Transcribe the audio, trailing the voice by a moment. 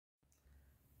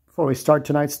Before we start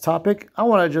tonight's topic, I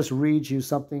want to just read you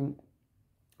something.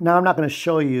 Now, I'm not going to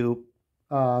show you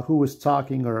who was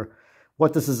talking or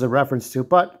what this is a reference to,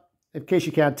 but in case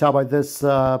you can't tell by this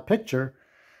picture,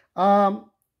 I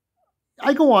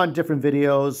go on different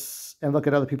videos and look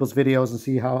at other people's videos and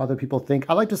see how other people think.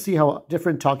 I like to see how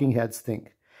different talking heads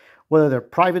think, whether they're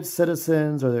private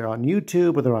citizens or they're on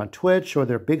YouTube or they're on Twitch or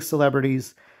they're big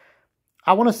celebrities.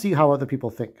 I want to see how other people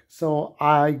think. So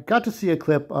I got to see a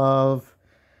clip of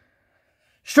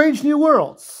Strange New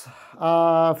Worlds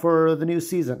for the new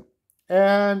season,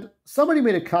 and somebody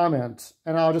made a comment,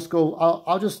 and I'll just go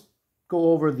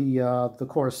over the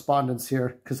correspondence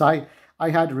here because I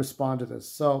had to respond to this.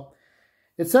 So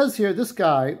it says here, this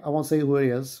guy, I won't say who he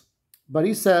is, but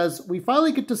he says, "We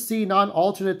finally get to see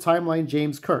non-alternate timeline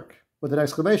James Kirk," with an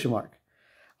exclamation mark.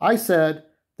 I said,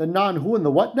 "The non-who and the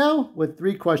what now?" with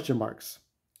 3 question marks.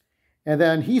 And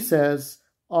then he says,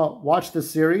 "Oh, watch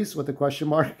this series," with a question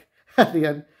mark at the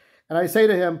end. And I say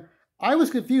to him, "I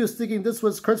was confused thinking this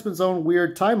was Kurtzman's own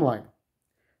weird timeline."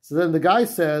 So then the guy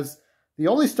says, "The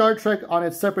only Star Trek on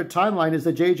its separate timeline is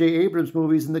the J.J. Abrams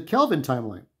movies in the Kelvin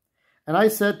timeline." And I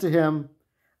said to him,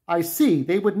 "I see,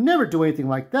 they would never do anything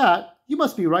like that. You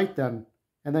must be right then."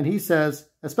 And then he says,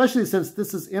 "Especially since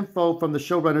this is info from the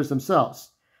showrunners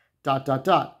themselves, ...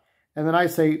 And then I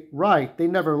say, "Right, they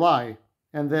never lie."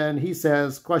 And then he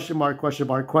says, question mark, question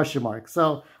mark, question mark.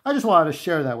 So I just wanted to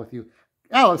share that with you.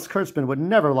 Alex Kurtzman would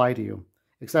never lie to you,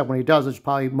 except when he does, which is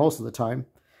probably most of the time.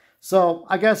 So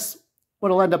I guess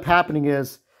what will end up happening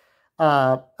is,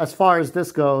 as far as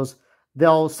this goes,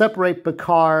 they'll separate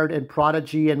Picard and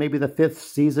Prodigy and maybe the 5th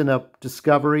season of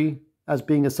Discovery as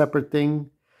being a separate thing.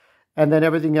 And then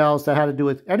everything else that had to do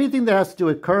with, anything that has to do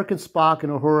with Kirk and Spock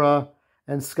and Uhura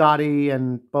and Scotty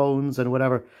and Bones and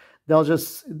whatever, they'll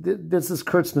just, this is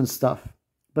Kurtzman stuff.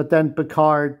 But then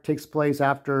Picard takes place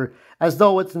after, as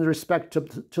though it's in respect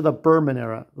to the Berman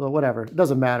era, or whatever. It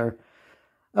doesn't matter.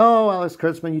 Oh, Alex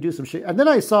Kurtzman, you do some shit. And then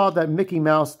I saw that Mickey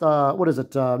Mouse, what is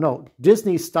it? No,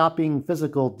 Disney stopping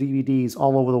physical DVDs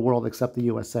all over the world except the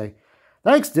USA.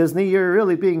 Thanks, Disney. You're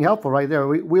really being helpful right there.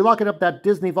 We locking up that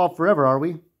Disney vault forever, are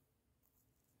we?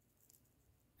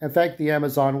 And thank the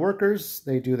Amazon workers.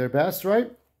 They do their best,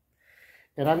 right?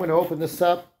 And I'm going to open this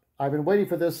up. I've been waiting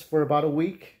for this for about a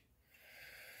week.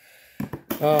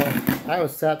 I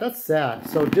was sad. That's sad.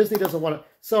 So Disney doesn't want to.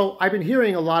 So I've been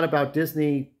hearing a lot about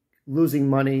Disney losing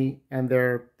money and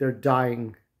they're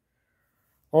dying.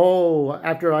 Oh,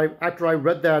 after I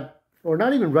read that, or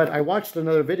not even read, I watched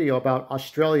another video about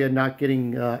Australia not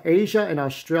getting Asia and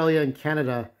Australia and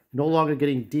Canada no longer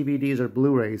getting DVDs or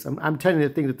Blu-rays. I'm tending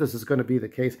to think that this is going to be the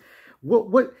case.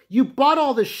 What you bought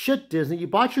all this shit, Disney. You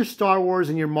bought your Star Wars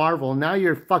and your Marvel, and now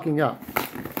you're fucking up.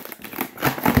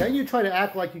 Then you try to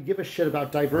act like you give a shit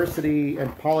about diversity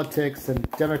and politics and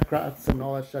Democrats and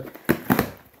all that shit.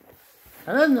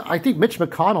 And then I think Mitch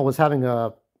McConnell was having I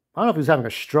don't know if he was having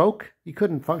a stroke. He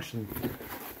couldn't function.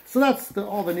 So that's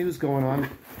all the news going on.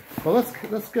 But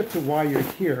let's get to why you're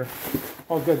here.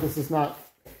 Oh, good. This is not.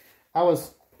 I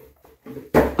was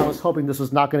hoping this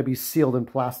was not going to be sealed in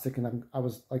plastic, and I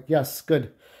was like, yes,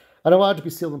 good. I don't want it to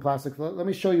be sealed in plastic. Let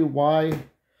me show you why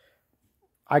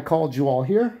I called you all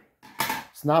here.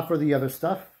 It's not for the other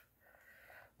stuff.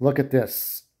 Look at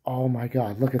this. Oh my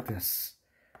God, look at this.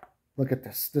 Look at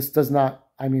this. This does not,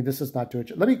 I mean, this is not doing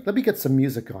it. Let me get some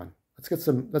music on. Let's get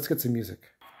some music.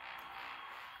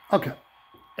 Okay.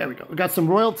 There we go. We got some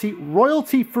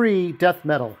royalty-free death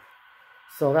metal.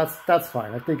 So that's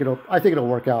fine. I think it'll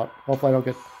work out. Hopefully I don't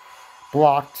get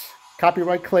blocked.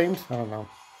 Copyright claimed? I don't know.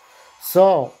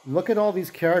 So, look at all these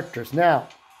characters. Now,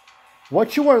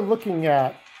 what you are looking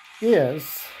at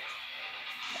is,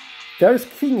 there's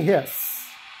King Hiss.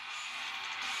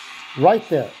 Right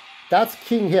there. That's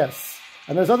King Hiss.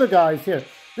 And there's other guys here.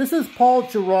 This is Paul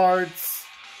Gerrard's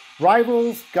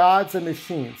Rivals, Gods, and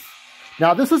Machines.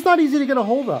 Now, this is not easy to get a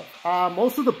hold of.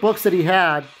 Most of the books that he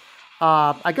had,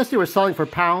 I guess they were selling for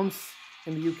pounds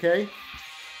in the UK.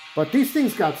 But these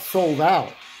things got sold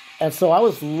out. And so I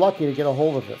was lucky to get a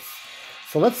hold of this.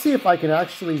 So let's see if I can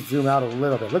actually zoom out a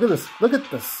little bit. Look at this. Look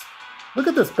at this. Look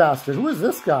at this bastard. Who is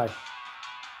this guy?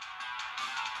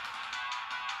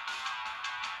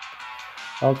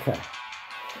 Okay.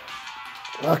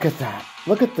 Look at that.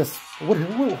 Look at this.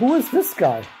 Who is this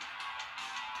guy?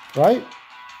 Right?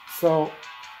 So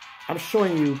I'm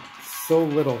showing you so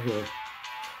little here.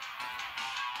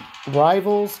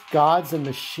 Rivals, Gods, and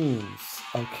Machines.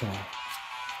 Okay.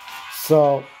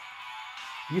 So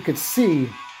you can see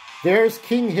there's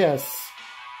King Hiss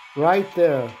right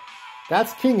there.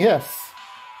 That's King Hiss.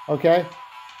 Okay.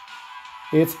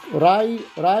 It's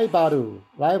Raibaru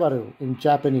in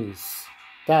Japanese.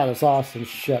 That is awesome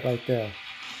shit right there.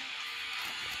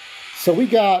 So we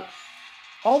got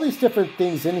all these different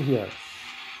things in here.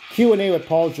 Q&A with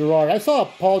Paul Gerrard. I saw a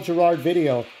Paul Gerrard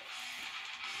video.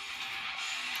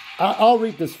 I'll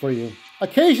read this for you.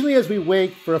 Occasionally as we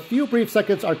wake, for a few brief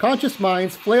seconds, our conscious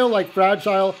minds flail like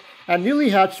fragile and newly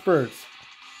hatched birds,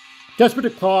 desperate to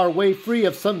claw our way free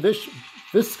of some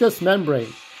viscous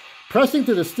membrane, pressing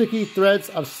through the sticky threads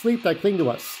of sleep that cling to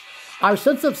us. Our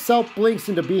sense of self blinks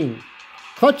into being.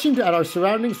 Clutching at our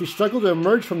surroundings, we struggle to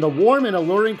emerge from the warm and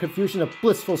alluring confusion of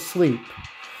blissful sleep.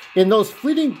 In those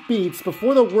fleeting beats,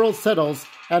 before the world settles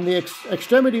and the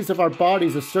extremities of our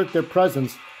bodies assert their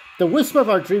presence, the whisper of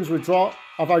our dreams withdraw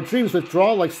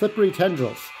like slippery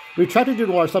tendrils. Retracted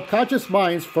into our subconscious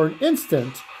minds for an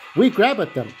instant, we grab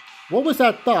at them. What was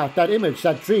that thought, that image,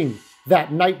 that dream,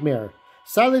 that nightmare?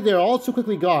 Sadly, they are all too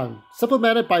quickly gone,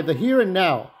 supplemented by the here and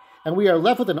now, and we are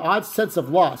left with an odd sense of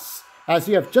loss, as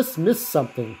we have just missed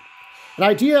something. An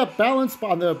idea balanced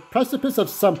on the precipice of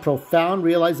some profound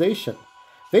realization,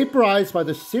 vaporized by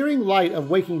the searing light of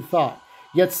waking thought.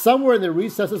 Yet somewhere in the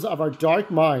recesses of our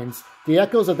dark minds, the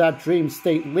echoes of that dream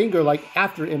state linger like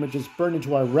after images burned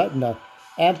into our retina,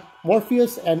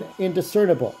 amorphous and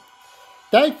indiscernible.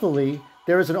 Thankfully,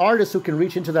 there is an artist who can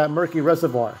reach into that murky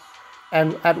reservoir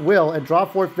and at will and draw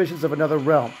forth visions of another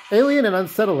realm, alien and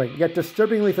unsettling, yet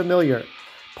disturbingly familiar.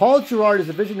 Paul Gerrard is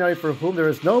a visionary for whom there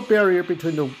is no barrier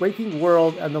between the waking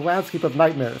world and the landscape of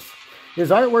nightmares. His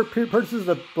artwork pierces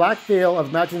the black veil of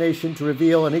imagination to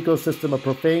reveal an ecosystem of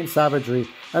profane savagery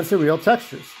and surreal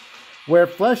textures, where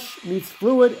flesh meets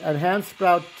fluid and hands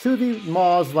sprout toothy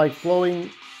maws like flowering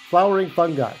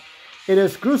fungi. It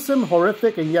is gruesome,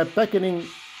 horrific, and yet beckoning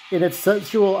in its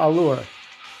sensual allure.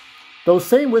 Those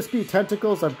same wispy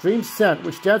tentacles of dream scent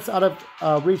which dance out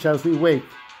of reach as we wake,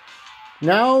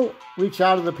 now reach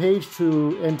out of the page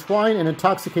to entwine and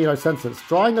intoxicate our senses,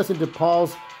 drawing us into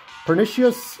Paul's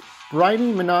pernicious,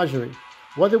 briny menagerie.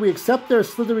 Whether we accept their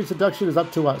slithery seduction is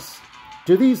up to us.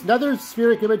 Do these nether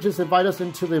spheric images invite us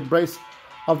into the embrace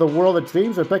of the world of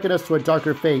dreams or beckon us to a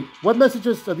darker fate? What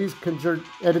messages do these conjured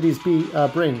entities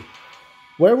bring?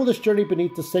 Where will this journey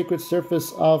beneath the sacred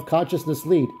surface of consciousness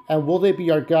lead? And will they be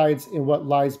our guides in what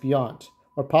lies beyond?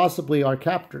 Or possibly our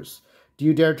captors? Do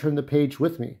you dare turn the page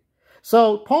with me?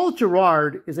 So, Paul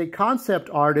Gerrard is a concept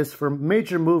artist for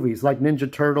major movies like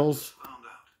Ninja Turtles.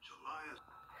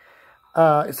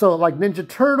 Like Ninja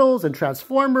Turtles and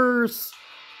Transformers.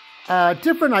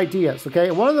 Different ideas,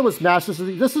 okay? One of them was Masters of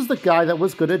the... This is the guy that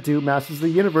was going to do Masters of the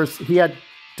Universe. He had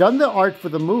done the art for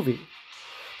the movie.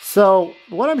 So,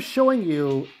 what I'm showing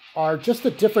you are just the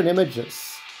different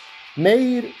images.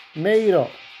 Meido.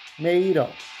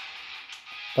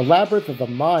 The Labyrinth of the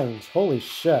Mind. Holy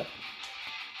shit.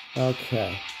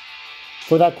 Okay.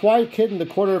 For that quiet kid in the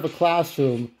corner of a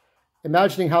classroom,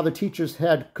 imagining how the teacher's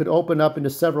head could open up into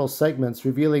several segments,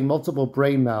 revealing multiple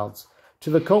brain mouths. To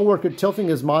the co-worker tilting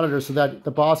his monitor so that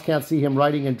the boss can't see him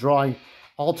writing and drawing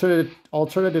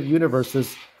alternative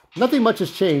universes. Nothing much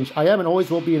has changed. I am and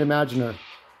always will be an imaginer.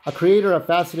 A creator of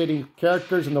fascinating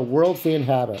characters in the worlds they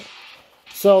inhabit.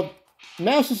 So,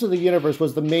 Masters of the Universe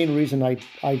was the main reason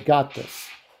I got this.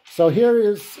 So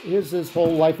here's his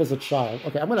whole life as a child.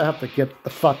 Okay, I'm going to have to get the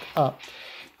fuck up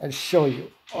and show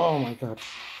you. Oh my god.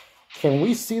 Can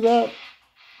we see that?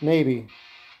 Maybe.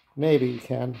 Maybe you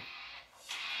can.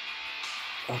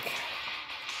 Okay.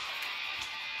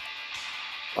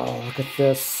 Oh, look at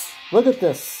this. Look at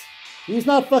this. He's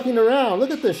not fucking around.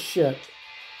 Look at this shit.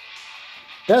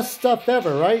 Best stuff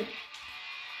ever, right?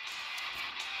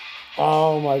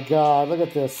 Oh my god, look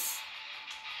at this.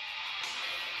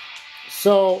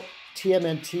 So,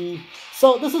 TMNT.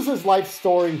 So, this is his life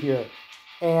story here.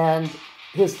 And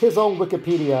his own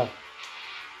Wikipedia.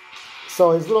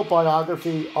 So, his little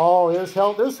biography. Oh, there's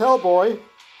Hellboy.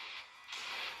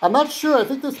 I'm not sure. I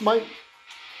think this might...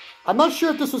 I'm not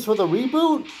sure if this was for the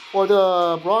reboot or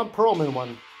the Ron Perlman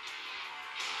one.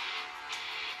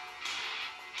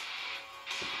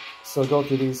 So, go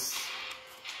through these.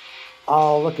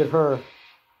 Oh, look at her.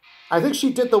 I think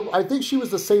she was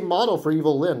the same model for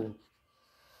Evil Lynn.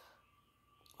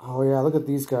 Oh yeah, look at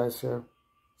these guys here.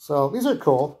 So these are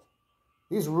cool.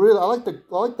 These really, I like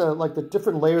the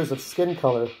different layers of skin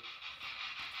color.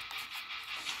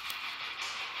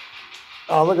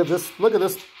 Oh, look at this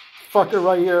fucker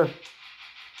right here.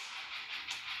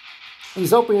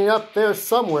 He's opening up there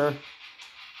somewhere.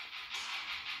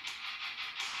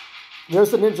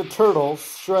 There's the Ninja Turtles,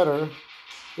 Shredder.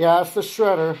 Yeah, it's the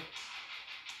Shredder.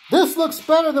 This looks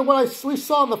better than what we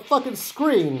saw on the fucking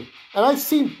screen. And I've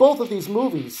seen both of these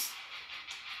movies.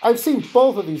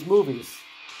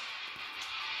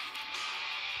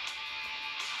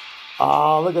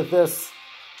 Ah, look at this.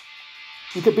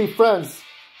 You could be friends.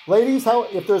 Ladies,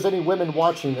 if there's any women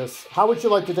watching this, how would you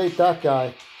like to date that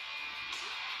guy?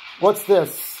 What's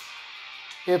this?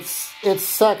 It's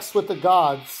sex with the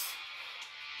gods.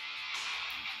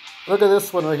 Look at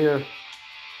this one right here.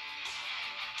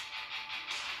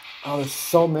 Oh, there's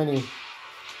so many.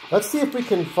 Let's see if we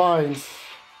can find...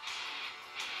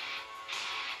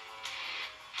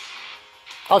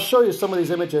 I'll show you some of these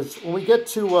images. When we get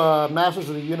to Masters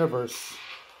of the Universe,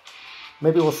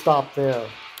 maybe we'll stop there.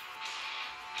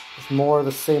 There's more of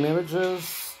the same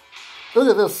images. Look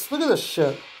at this. Look at this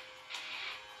shit.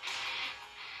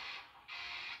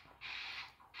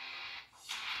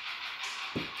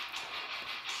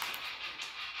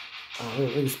 Oh, look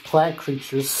at these plant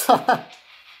creatures.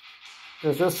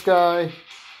 There's this guy.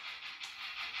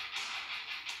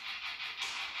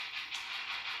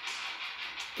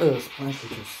 Look at those plant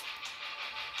creatures.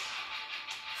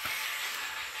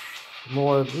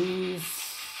 More of these.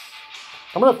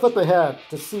 I'm going to flip ahead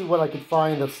to see what I can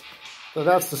find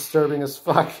that's disturbing as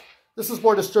fuck. This is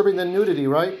more disturbing than nudity,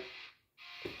 right?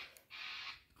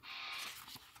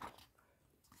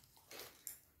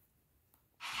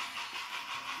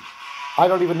 I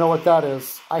don't even know what that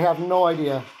is. I have no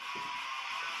idea.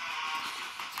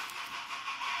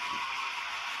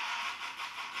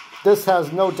 This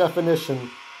has no definition.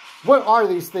 What are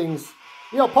these things?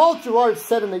 You know, Paul Gerrard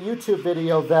said in the YouTube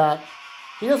video that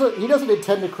he doesn't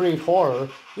intend to create horror.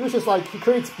 He was just like, he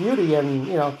creates beauty and,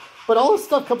 you know, but all this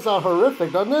stuff comes out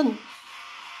horrific, doesn't it?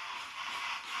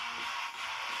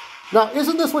 Now,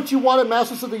 isn't this what you wanted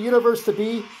Masters of the Universe to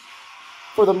be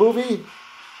for the movie?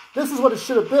 This is what it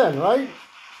should have been, right?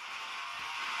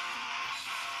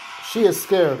 She is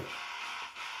scared.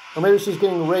 Or maybe she's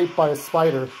getting raped by a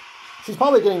spider. She's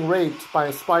probably getting raped by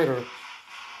a spider.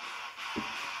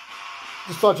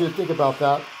 Just thought you'd think about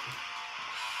that.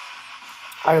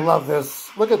 I love this.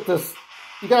 Look at this.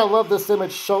 You gotta love this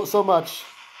image so much.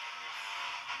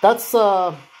 That's,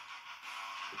 I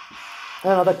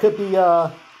don't know, that could be,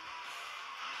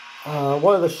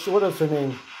 what is her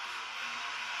name?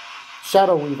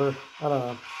 Shadow Weaver. I don't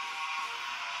know.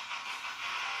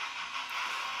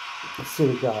 Let's see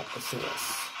what we got. Let's see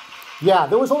this. Yeah,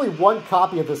 there was only one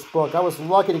copy of this book. I was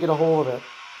lucky to get a hold of it.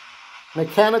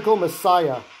 Mechanical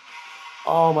Messiah.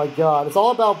 Oh my God. It's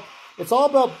all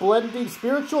about blending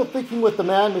spiritual thinking with the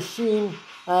man-machine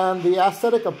and the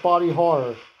aesthetic of body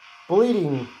horror.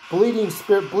 Bleeding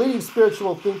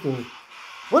spiritual thinking.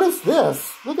 What is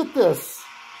this? Look at this.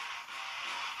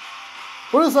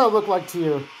 What does that look like to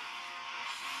you?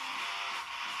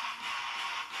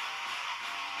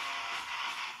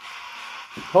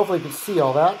 Hopefully you can see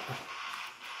all that.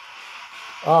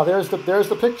 Oh, there's the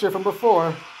picture from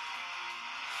before.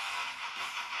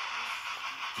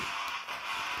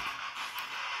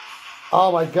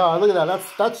 Oh my God, look at that.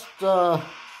 That's I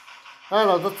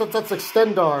don't know, that's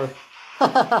Extendar.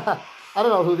 I don't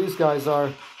know who these guys are.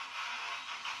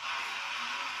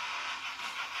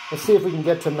 Let's see if we can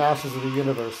get to Masters of the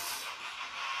Universe.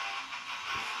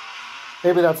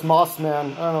 Maybe that's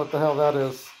Mossman. I don't know what the hell that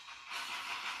is.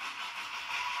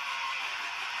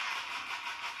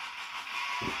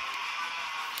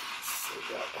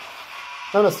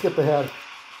 I'm going to skip ahead.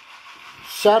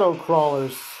 Shadow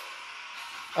Crawlers.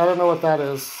 I don't know what that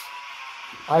is.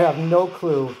 I have no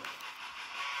clue.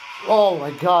 Oh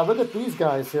my God, look at these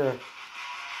guys here.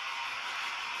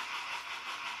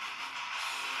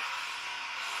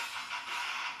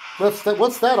 What's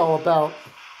that all about?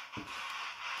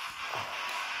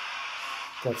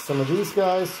 Got some of these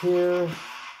guys here.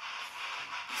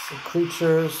 Some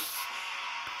creatures.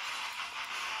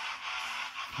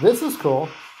 This is cool.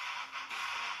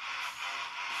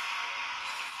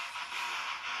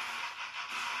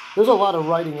 There's a lot of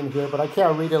writing in here, but I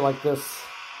can't read it like this.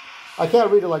 I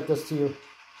can't read it like this to you.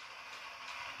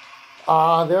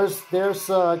 There's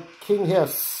King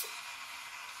Hiss.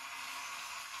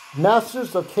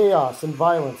 Masters of Chaos and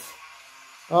Violence.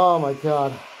 Oh my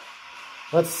God.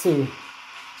 Let's see.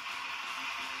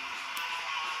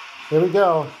 Here we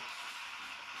go.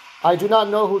 I do not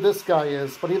know who this guy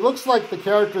is, but he looks like the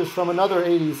characters from another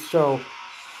 80s show.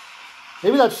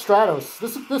 Maybe that's Stratos.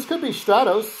 This could be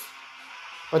Stratos.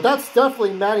 But that's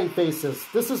definitely Manny Faces.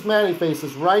 This is Manny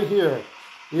Faces right here.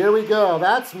 Here we go.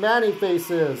 That's Manny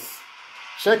Faces.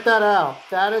 Check that out.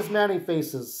 That is Manny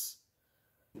Faces.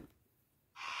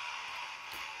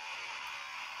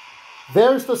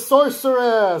 There's the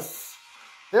Sorceress.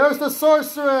 There's the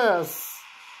Sorceress.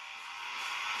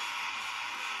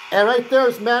 And right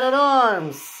there's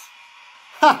Man-at-Arms.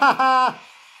 Ha ha ha.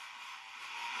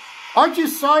 Aren't you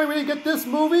sorry we didn't get this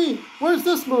movie? Where's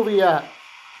this movie at?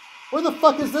 Where the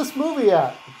fuck is this movie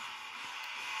at?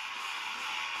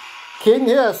 King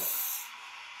Hiss.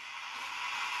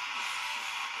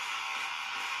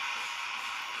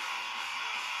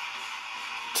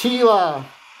 Teela.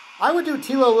 I would do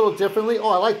Teela a little differently. Oh,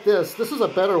 I like this. This is a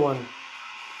better one.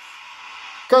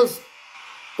 Because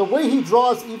the way he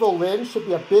draws Evil Lyn should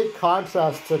be a big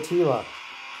contrast to Teela.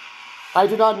 I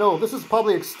do not know. This is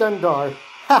probably Extendar.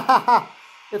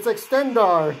 It's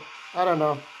Extendar. I don't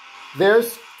know.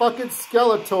 There's fucking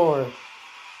Skeletor.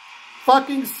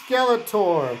 Fucking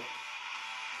Skeletor.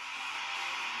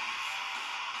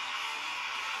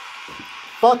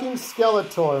 Fucking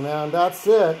Skeletor, man. That's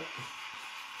it.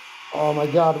 Oh my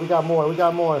god, we got more. We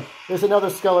got more. There's another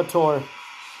Skeletor.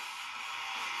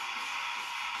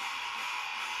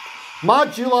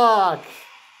 Modulok.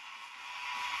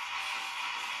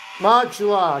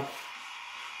 Modulok.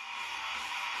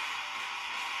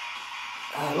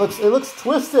 It looks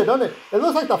twisted, doesn't it? It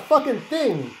looks like the fucking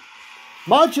Thing.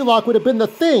 Modulok would have been the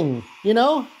Thing, you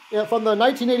know? Yeah, from the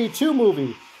 1982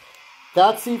 movie.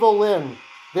 That's Evil Lyn.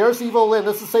 There's Evil Lyn.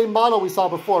 This is the same model we saw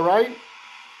before, right?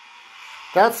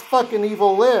 That's fucking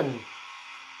Evil Lyn.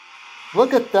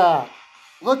 Look at that.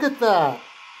 Look at that.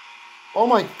 Oh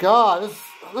my god.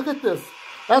 Look at this.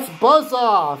 That's Buzz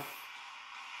Off.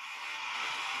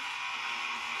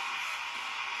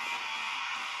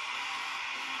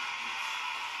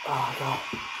 Oh god.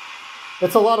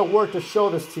 It's a lot of work to show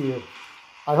this to you.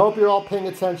 I hope you're all paying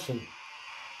attention.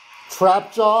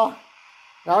 Trapjaw.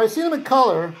 Now I've seen him in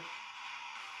color.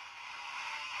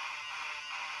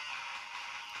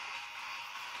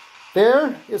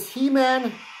 There is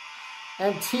He-Man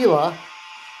and Teela.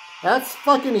 That's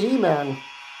fucking He-Man.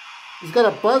 He's got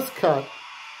a buzz cut.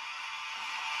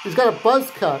 He's got a buzz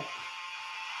cut.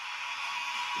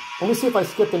 Let me see if I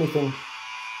skipped anything.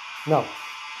 No.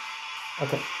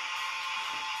 Okay.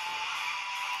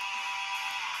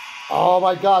 Oh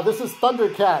my god, this is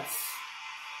Thundercats.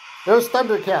 There's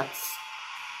Thundercats.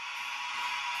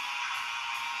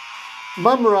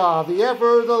 Mumra, the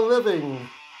Ever the Living.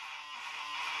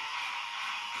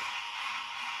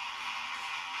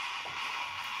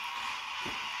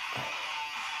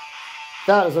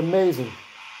 That is amazing.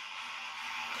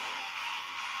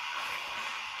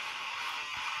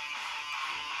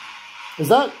 Is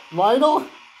that Lionel?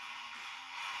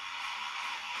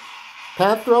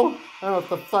 Panthro? I don't know what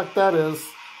the fuck that is.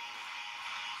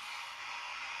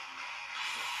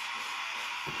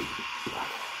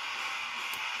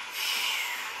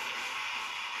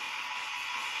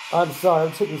 I'm sorry,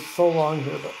 I'm taking so long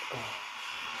here, but...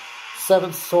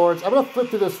 Seven Swords. I'm going to flip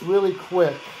through this really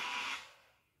quick.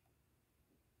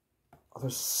 Oh,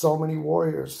 there's so many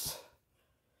warriors.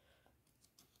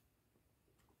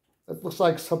 That looks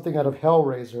like something out of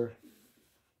Hellraiser.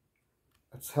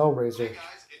 That's Hellraiser. Hey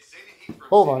guys,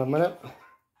 hold on a minute. And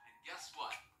guess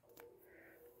what?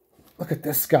 Look at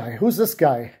this guy. Who's this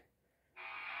guy?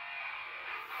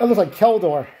 That looks like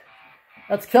Keldor.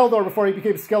 That's Keldor before he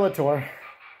became Skeletor.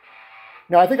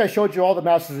 Now, I think I showed you all the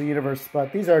Masters of the Universe,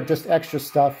 but these are just extra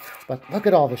stuff. But look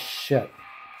at all this shit.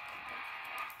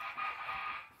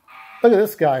 Look at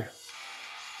this guy.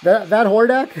 That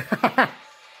Hordak?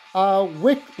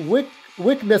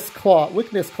 Wickness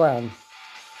Clan.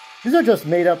 These are just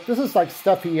made up. This is like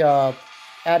stuff he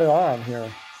added on here.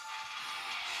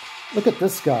 Look at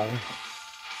this guy.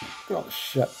 Look at all this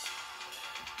shit.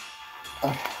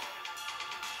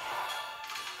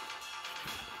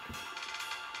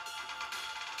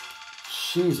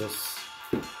 Jesus.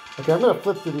 Okay, I'm going to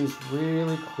flip through these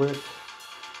really quick.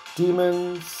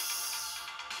 Demons.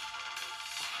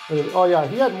 Oh yeah,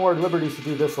 he had more liberties to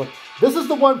do this one. This is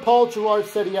the one Paul Gerrard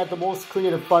said he had the most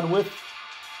creative fun with.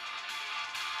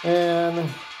 And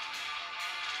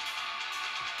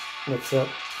that's it.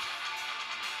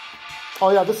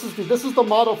 Oh yeah, this is the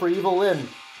model for Evil Lyn.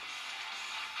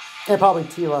 And probably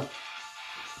Teela.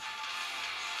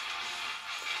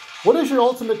 What is your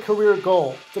ultimate career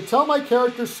goal? To tell my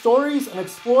characters stories and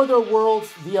explore their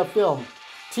worlds via film,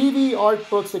 TV, art,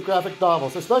 books, and graphic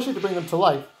novels, especially to bring them to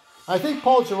life. I think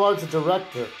Paul Gerrard's a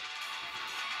director.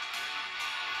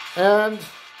 And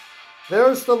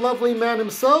there's the lovely man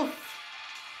himself.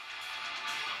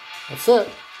 That's it.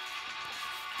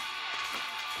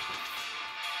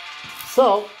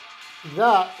 So,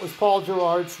 that was Paul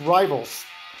Gerrard's Rivals.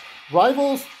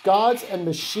 Rivals, Gods, and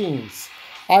Machines.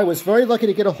 I was very lucky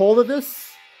to get a hold of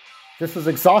this. This was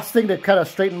exhausting to kind of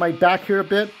straighten my back here a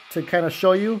bit to kind of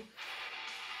show you.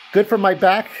 Good for my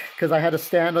back because I had to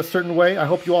stand a certain way. I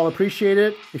hope you all appreciate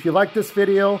it. If you like this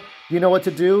video, you know what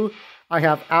to do. I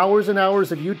have hours and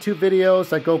hours of YouTube videos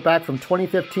that go back from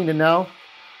 2015 to now.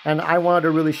 And I wanted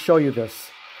to really show you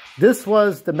this. This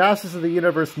was the Masters of the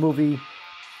Universe movie.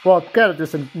 Well,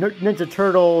 there's some Ninja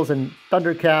Turtles and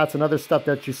Thundercats and other stuff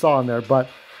that you saw in there, but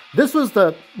this was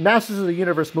the Masters of the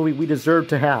Universe movie we deserved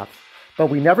to have, but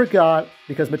we never got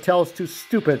because Mattel's too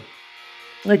stupid.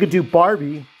 They could do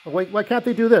Barbie. Why can't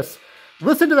they do this?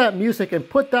 Listen to that music and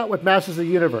put that with Masters of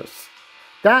the Universe.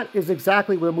 That is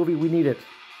exactly the movie we needed,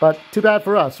 but too bad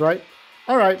for us, right?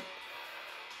 All right.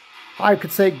 I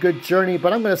could say good journey,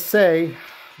 but I'm going to say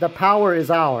the power is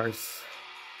ours.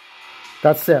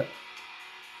 That's it.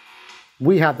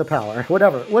 We have the power.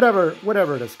 Whatever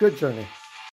it is. Good journey.